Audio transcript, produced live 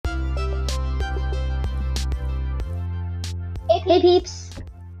Hey peeps!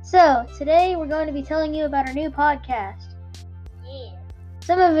 So, today we're going to be telling you about our new podcast. Yeah.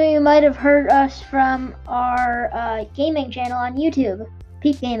 Some of you might have heard us from our gaming channel on YouTube,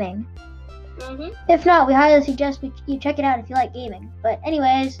 Peep Gaming. If not, we highly suggest you check it out if you like gaming. But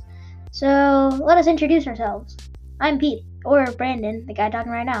anyways, so let us introduce ourselves. I'm Pete, or Brandon, the guy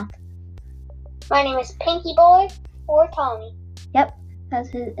talking right now. My name is Pinky Boy, or Tommy. Yep, that's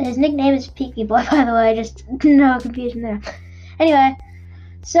his nickname is Pinky Boy, by the way, just no confusion there. Anyway,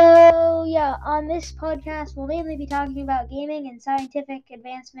 so yeah, on this podcast we'll mainly be talking about gaming and scientific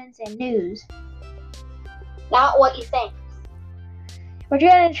advancements and news. Not what you think. We're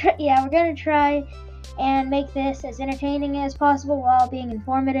gonna try and make this as entertaining as possible while being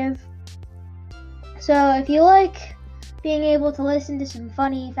informative. So if you like being able to listen to some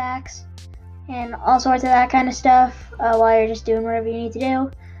funny facts and all sorts of that kind of stuff while you're just doing whatever you need to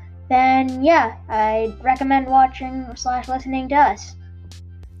do, then yeah, I'd recommend watching/listening to us.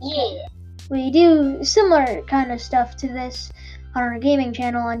 Yeah. We do similar kind of stuff to this on our gaming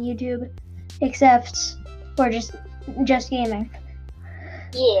channel on YouTube, except we're just gaming.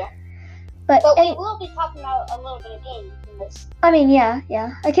 Yeah. But we will be talking about a little bit of games in this. I mean, yeah.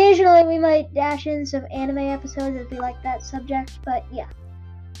 Occasionally we might dash in some anime episodes if we like that subject, but yeah.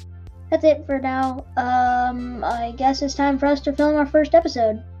 That's it for now. I guess it's time for us to film our first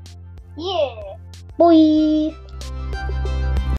episode. Yeah. Boy!